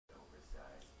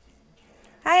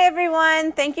Hi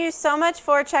everyone, thank you so much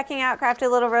for checking out Crafty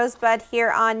Little Rosebud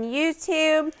here on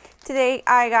YouTube. Today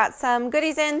I got some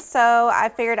goodies in, so I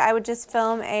figured I would just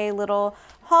film a little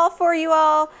haul for you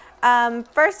all.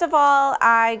 First of all,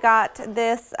 I got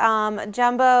this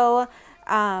jumbo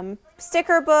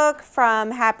sticker book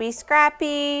from Happy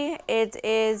Scrappy. It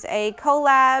is a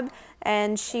collab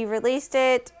and she released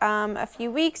it a few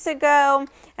weeks ago,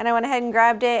 and I went ahead and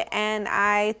grabbed it and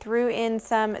I threw in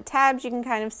some tabs. You can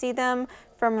kind of see them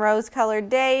from Rose Colored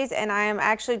Daze, and I am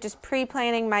actually just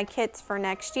pre-planning my kits for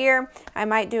next year. I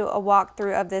might do a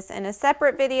walkthrough of this in a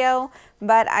separate video,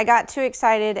 but I got too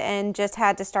excited and just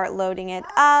had to start loading it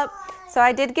up. So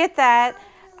I did get that.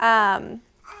 And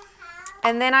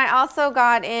then I also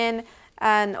got in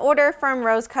an order from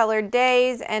Rose Colored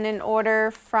Daze and an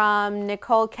order from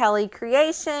Nicole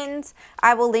Creations.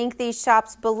 I will link these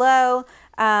shops below.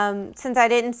 Since I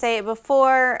didn't say it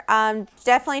before,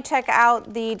 definitely check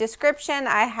out the description.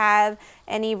 I have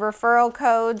any referral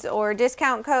codes or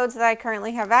discount codes that I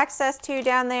currently have access to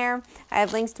down there. I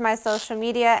have links to my social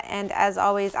media, and as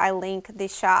always, I link the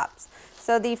shops.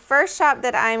 So the first shop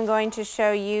that I'm going to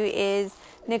show you is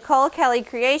Nicole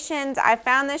Creations. I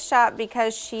found this shop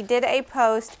because she did a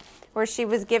post where she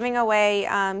was giving away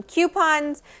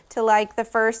coupons to like the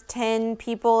first 10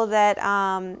 people that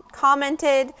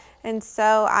commented, and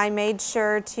so I made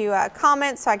sure to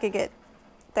comment so I could get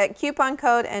that coupon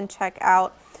code and check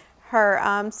out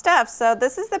her stuff. So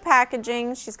this is the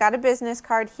packaging. She's got a business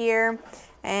card here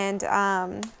and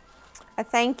a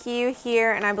thank you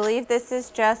here, and I believe this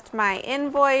is just my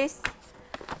invoice.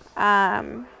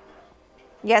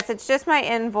 Yes, it's just my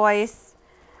invoice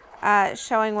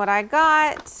showing what I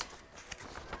got.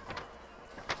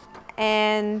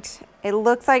 And it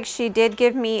looks like she did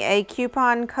give me a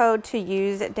coupon code to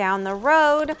use down the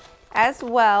road as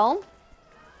well.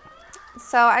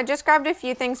 So I just grabbed a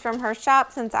few things from her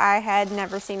shop since I had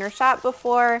never seen her shop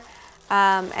before.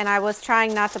 And I was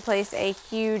trying not to place a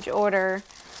huge order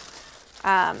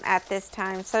at this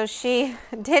time. So she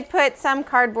did put some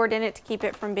cardboard in it to keep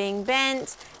it from being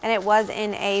bent, and it was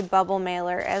in a bubble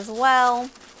mailer as well.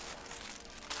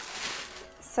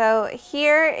 So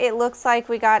here it looks like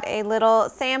we got a little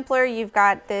sampler. You've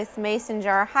got this mason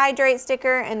jar hydrate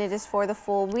sticker, and it is for the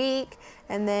full week.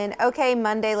 And then, okay,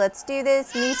 Monday, let's do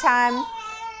this, me time.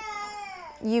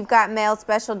 You've got mail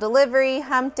special delivery,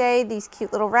 hump day, these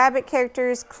cute little rabbit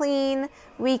characters, clean,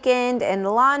 weekend, and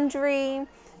laundry.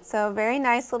 So very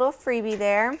nice little freebie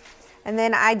there. And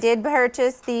then I did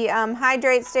purchase the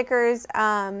hydrate stickers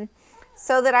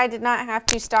so that I did not have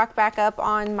to stock back up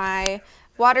on my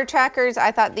water trackers. I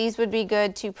thought these would be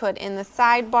good to put in the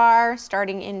sidebar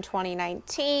starting in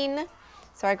 2019.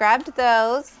 So I grabbed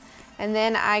those. And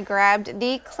then I grabbed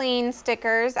the clean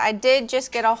stickers. I did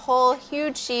just get a whole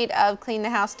huge sheet of clean the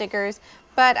house stickers,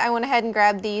 but I went ahead and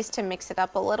grabbed these to mix it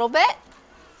up a little bit.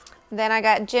 Then I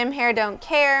got Gym Hair Don't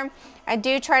Care. I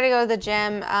do try to go to the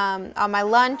gym on my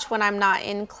lunch when I'm not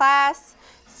in class,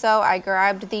 so I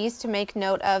grabbed these to make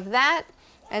note of that.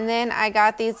 And then I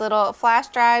got these little flash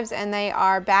drives, and they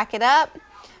are back it up,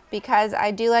 because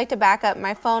I do like to back up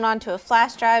my phone onto a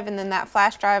flash drive and then that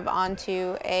flash drive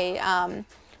onto a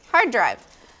hard drive.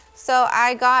 So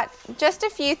I got just a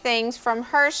few things from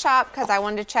her shop because I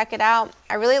wanted to check it out.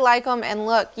 I really like them, and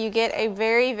look, you get a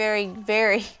very, very,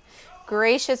 very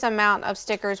gracious amount of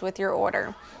stickers with your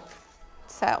order.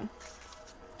 So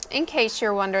in case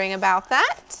you're wondering about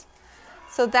that.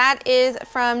 So that is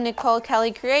from Nicole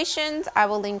Creations. I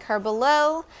will link her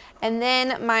below. And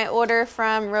then my order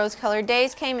from Rose Colored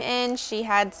Daze came in. She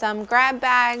had some grab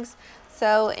bags.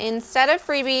 So instead of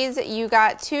freebies, you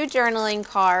got 2 journaling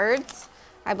cards,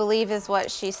 I believe is what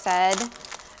she said.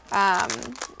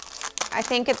 I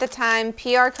think at the time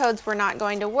PR codes were not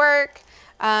going to work.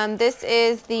 This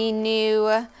is the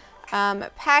new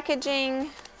packaging,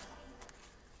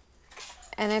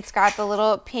 and it's got the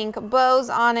little pink bows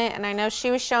on it, and I know she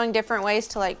was showing different ways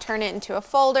to like turn it into a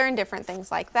folder and different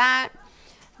things like that.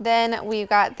 Then we've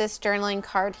got this journaling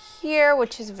card here,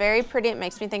 which is very pretty. It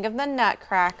makes me think of the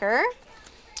Nutcracker.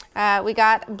 We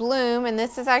got Bloom, and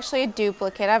this is actually a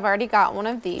duplicate. I've already got one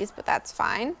of these, but that's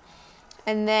fine.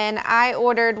 And then I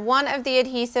ordered one of the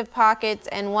adhesive pockets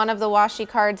and one of the washi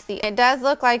cards. It does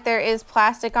look like there is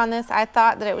plastic on this. I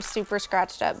thought that it was super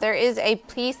scratched up. There is a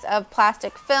piece of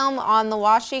plastic film on the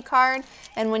washi card,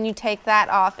 and when you take that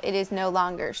off, it is no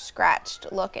longer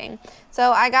scratched looking.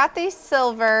 So I got the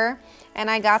silver and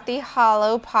I got the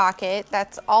hollow pocket.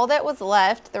 That's all that was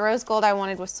left. The rose gold I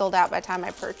wanted was sold out by the time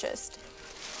I purchased.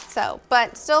 So,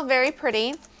 but still very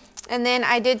pretty. And then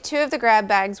I did 2 of the grab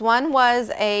bags. One was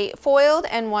a foiled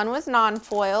and one was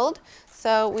non-foiled.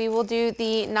 So we will do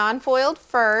the non-foiled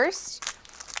first.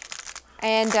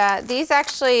 And these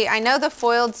actually, I know the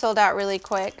foiled sold out really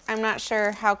quick. I'm not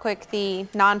sure how quick the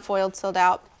non-foiled sold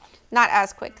out. Not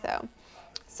as quick though.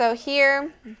 So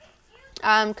here,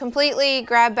 completely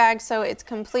grab bag, so it's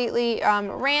completely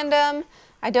random.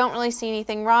 I don't really see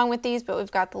anything wrong with these, but we've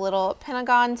got the little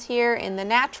pentagons here in the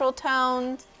natural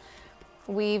tones.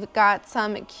 We've got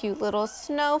some cute little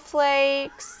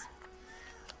snowflakes.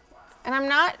 And I'm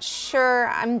not sure,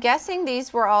 I'm guessing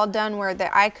these were all done where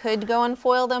I could go and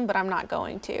foil them, but I'm not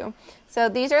going to. So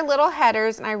these are little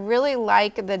headers, and I really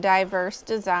like the diverse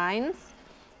designs.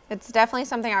 It's definitely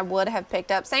something I would have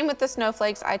picked up. Same with the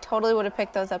snowflakes, I totally would have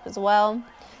picked those up as well.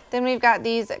 Then we've got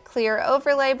these clear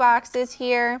overlay boxes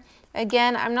here.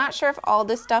 Again, I'm not sure if all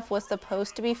this stuff was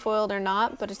supposed to be foiled or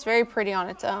not, but it's very pretty on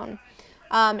its own.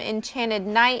 Enchanted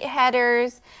Night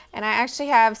headers, and I actually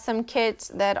have some kits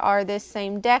that are this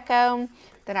same deco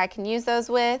that I can use those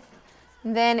with.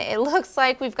 Then it looks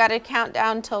like we've got a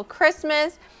countdown till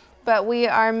Christmas, but we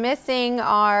are missing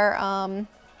our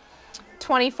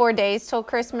 24 days till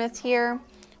Christmas here,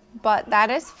 but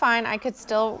that is fine. I could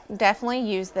still definitely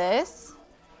use this.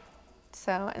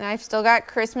 So, and I've still got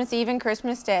Christmas Eve and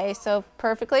Christmas Day, so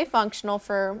perfectly functional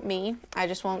for me. I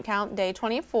just won't count day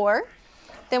 24.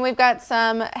 Then we've got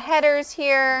some headers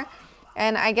here,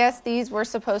 and I guess these were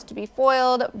supposed to be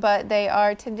foiled, but they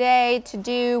are today, to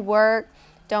do, work,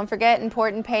 don't forget,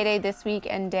 important payday this week,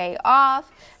 and day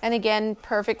off. And again,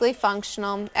 perfectly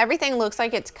functional. Everything looks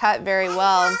like it's cut very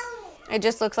well. It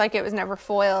just looks like it was never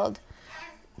foiled.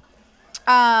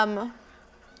 You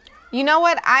know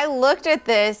what? I looked at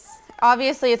this.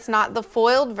 Obviously, it's not the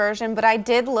foiled version, but I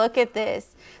did look at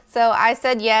this. So I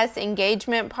said yes,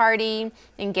 engagement party,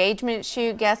 engagement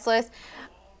shoot, guest list.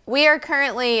 We are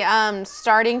currently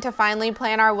starting to finally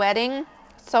plan our wedding.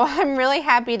 So I'm really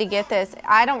happy to get this.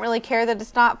 I don't really care that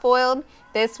it's not foiled.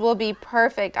 This will be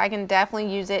perfect. I can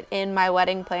definitely use it in my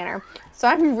wedding planner. So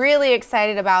I'm really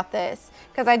excited about this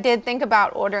because I did think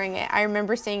about ordering it. I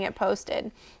remember seeing it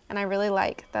posted, and I really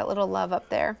like that little love up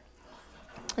there.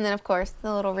 And then of course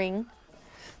the little ring.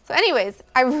 So anyways,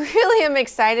 I really am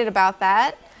excited about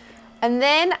that. And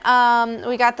then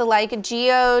we got the like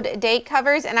geode date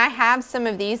covers, and I have some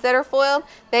of these that are foiled.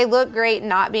 They look great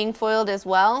not being foiled as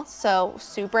well, so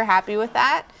super happy with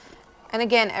that. And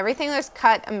again, everything was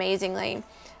cut amazingly.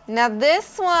 Now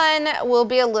this one will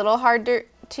be a little harder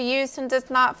to use since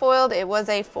it's not foiled. It was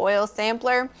a foil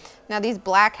sampler. Now these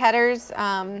black headers,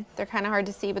 they're kind of hard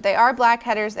to see, but they are black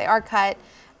headers, they are cut.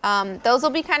 Those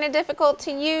will be kind of difficult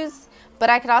to use,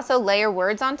 but I could also layer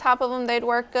words on top of them, they'd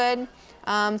work good.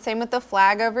 Same with the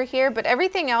flag over here, but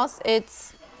everything else,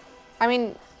 it's, I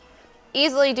mean,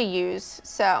 easily to use.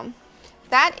 So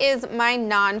that is my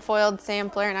non-foiled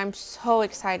sampler, and I'm so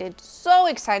excited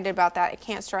about that. I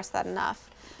can't stress that enough.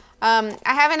 I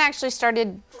haven't actually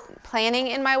started planning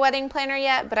in my wedding planner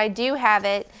yet, but I do have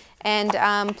it, and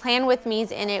Plan With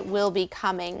Me's in it will be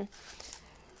coming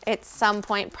at some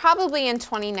point, probably in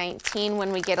 2019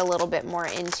 when we get a little bit more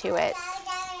into it.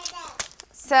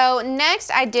 So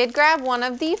next I did grab one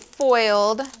of the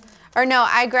foiled, or no,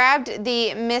 I grabbed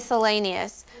the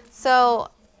miscellaneous. So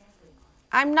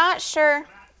I'm not sure,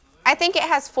 I think it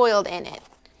has foiled in it.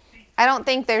 I don't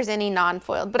think there's any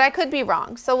non-foiled, but I could be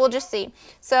wrong, so we'll just see.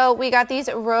 So we got these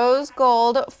rose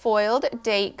gold foiled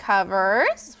date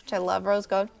covers, which I love rose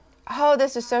gold. Oh,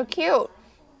 this is so cute.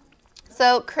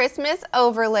 So Christmas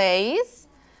overlays,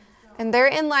 and they're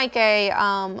in like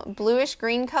a bluish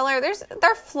green color.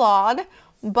 They're flawed,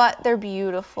 but they're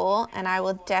beautiful, and I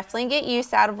will definitely get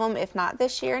use out of them, if not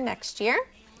this year, next year.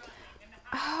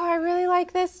 Oh, I really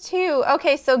like this too.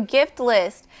 Okay, so gift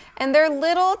list, and they're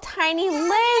little tiny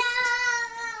lists,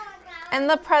 and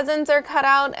the presents are cut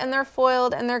out, and they're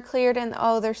foiled, and they're cleared, and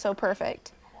oh, they're so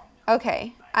perfect.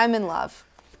 Okay, I'm in love.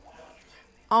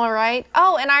 All right.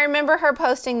 Oh, and I remember her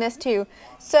posting this too.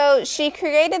 So she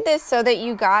created this so that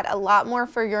you got a lot more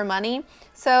for your money.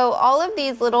 So all of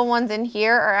these little ones in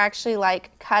here are actually like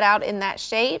cut out in that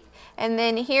shape. And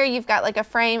then here you've got like a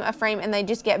frame, and they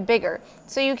just get bigger.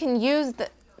 So you can use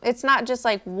it's not just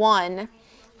like one,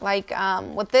 like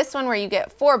with this one where you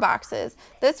get 4 boxes.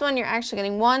 This one you're actually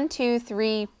getting 1, 2,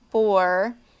 3,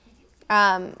 4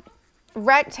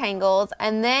 rectangles,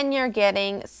 and then you're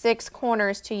getting 6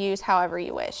 corners to use however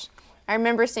you wish. I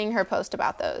remember seeing her post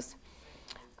about those.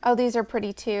 Oh, these are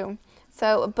pretty too.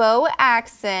 So bow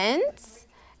accents,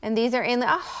 and these are in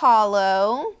a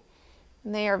hollow.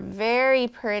 They are very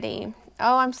pretty.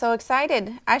 Oh, I'm so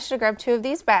excited. I should have grabbed 2 of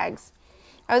these bags.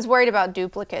 I was worried about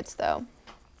duplicates though.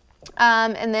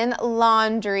 And then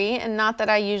laundry, and not that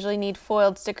I usually need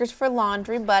foiled stickers for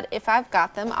laundry, but if I've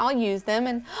got them, I'll use them.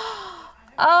 And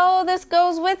oh, this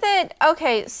goes with it.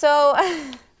 Okay, so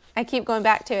I keep going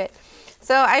back to it.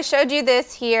 So I showed you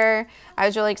this here. I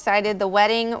was really excited. The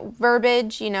wedding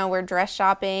verbiage, you know, we're dress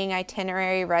shopping,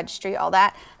 itinerary, registry, all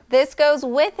that. This goes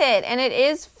with it, and it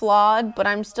is flawed, but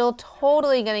I'm still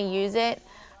totally going to use it.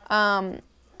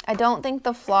 I don't think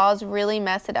the flaws really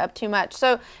mess it up too much.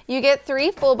 So you get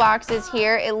 3 full boxes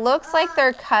here. It looks like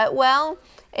they're cut well.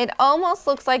 It almost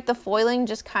looks like the foiling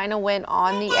just kind of went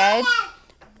on the edge.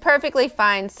 Perfectly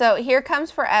fine. So here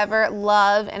comes Forever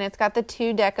Love, and it's got the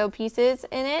 2 deco pieces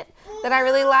in it that I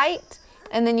really liked.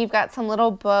 And then you've got some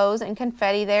little bows and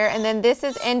confetti there. And then this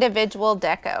is individual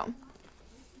deco.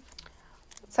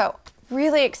 So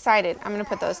really excited. I'm going to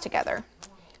put those together.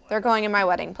 They're going in my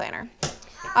wedding planner.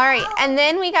 All right, and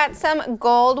then we got some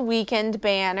gold weekend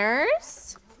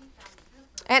banners.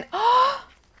 And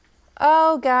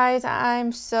oh guys,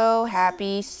 I'm so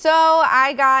happy. So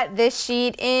I got this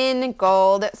sheet in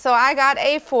gold. So I got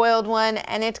a foiled one,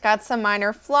 and it's got some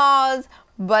minor flaws,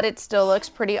 but it still looks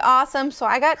pretty awesome. So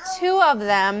I got 2 of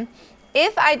them.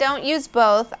 If I don't use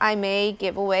both, I may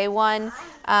give away one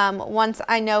once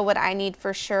I know what I need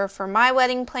for sure for my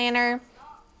wedding planner.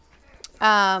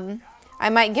 I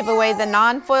might give away the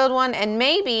non-foiled one, and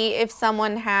maybe if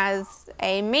someone has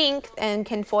a mink and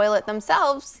can foil it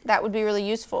themselves, that would be really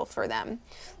useful for them.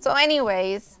 So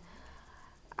anyways,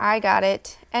 I got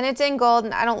it, and it's in gold,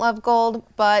 and I don't love gold,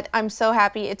 but I'm so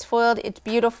happy it's foiled. It's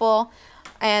beautiful,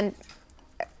 and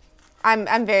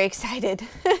I'm very excited.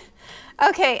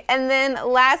 Okay, and then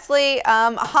lastly,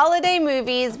 holiday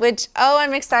movies, which, oh,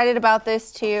 I'm excited about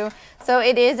this too. So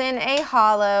it is in a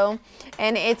holo,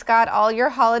 and it's got all your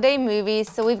holiday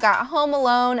movies. So we've got Home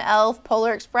Alone, Elf,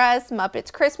 Polar Express,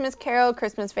 Muppets Christmas Carol,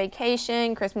 Christmas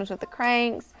Vacation, Christmas with the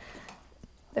Cranks,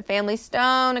 The Family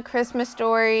Stone, A Christmas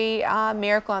Story,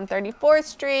 Miracle on 34th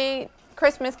Street,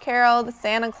 Christmas Carol, The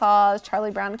Santa Claus,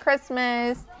 Charlie Brown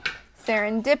Christmas,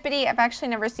 Serendipity, I've actually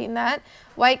never seen that,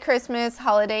 White Christmas,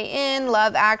 Holiday Inn,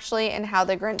 Love Actually, and How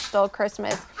the Grinch Stole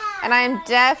Christmas. And I am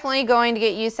definitely going to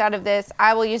get use out of this.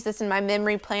 I will use this in my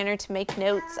memory planner to make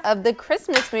notes of the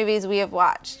Christmas movies we have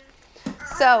watched.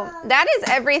 So that is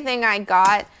everything I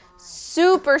got.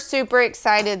 Super, super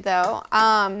excited though.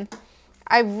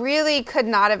 I really could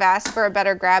not have asked for a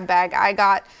better grab bag. I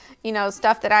got, you know,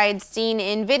 stuff that I had seen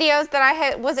in videos that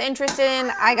I was interested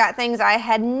in. I got things I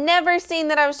had never seen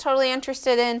that I was totally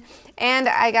interested in. And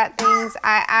I got things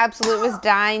I absolutely was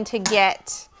dying to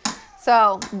get.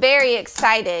 So, very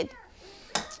excited.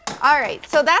 All right,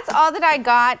 so that's all that I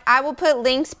got. I will put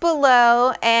links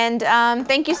below. And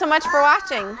thank you so much for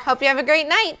watching. Hope you have a great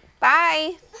night.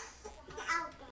 Bye.